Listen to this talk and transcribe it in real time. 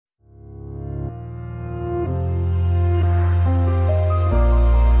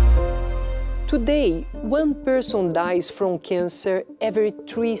Today, one person dies from cancer every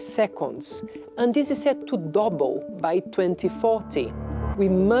 3 seconds, and this is set to double by 2040. We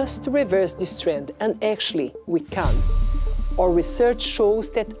must reverse this trend, and actually, we can. Our research shows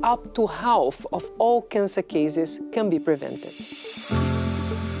that up to half of all cancer cases can be prevented.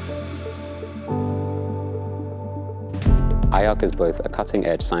 CIRC is both a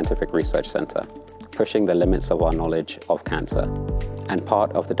cutting-edge scientific research center, pushing the limits of our knowledge of cancer, and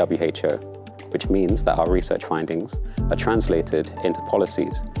part of the WHO, which means that our research findings are translated into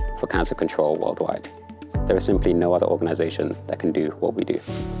policies for cancer control worldwide. There is simply no other organization that can do what we do.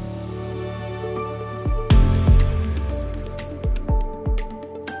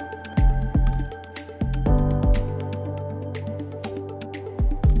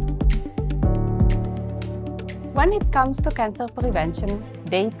 When it comes to cancer prevention,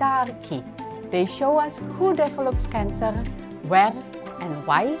 data are key. They show us who develops cancer, where and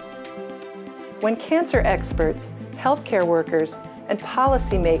why. When cancer experts, healthcare workers, and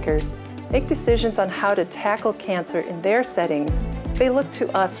policymakers make decisions on how to tackle cancer in their settings, they look to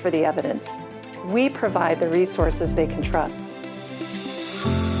us for the evidence. We provide the resources they can trust.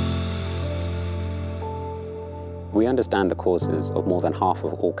 We understand the causes of more than half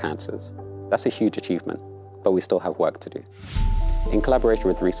of all cancers. That's a huge achievement, but we still have work to do. In collaboration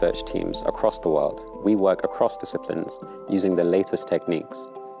with research teams across the world, we work across disciplines using the latest techniques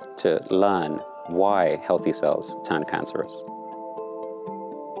to learn why healthy cells turn cancerous.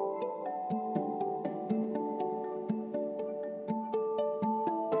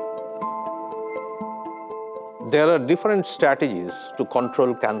 There are different strategies to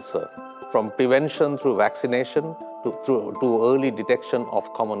control cancer, from prevention through vaccination to early detection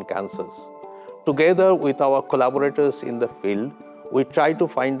of common cancers. Together with our collaborators in the field, we try to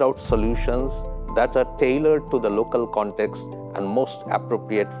find out solutions that are tailored to the local context and most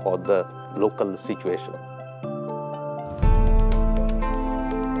appropriate for the local situation.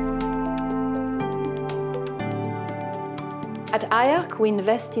 At CIRC, we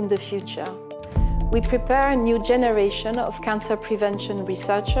invest in the future. We prepare a new generation of cancer prevention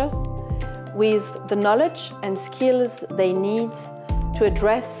researchers with the knowledge and skills they need to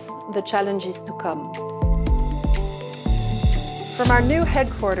address the challenges to come. From our new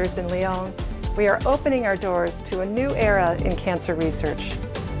headquarters in Lyon, we are opening our doors to a new era in cancer research.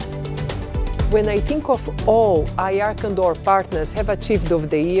 When I think of all CIRC and our partners have achieved over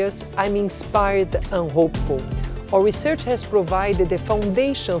the years, I'm inspired and hopeful. Our research has provided the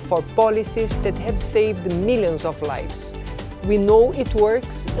foundation for policies that have saved millions of lives. We know it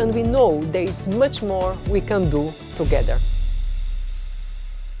works, and we know there is much more we can do together.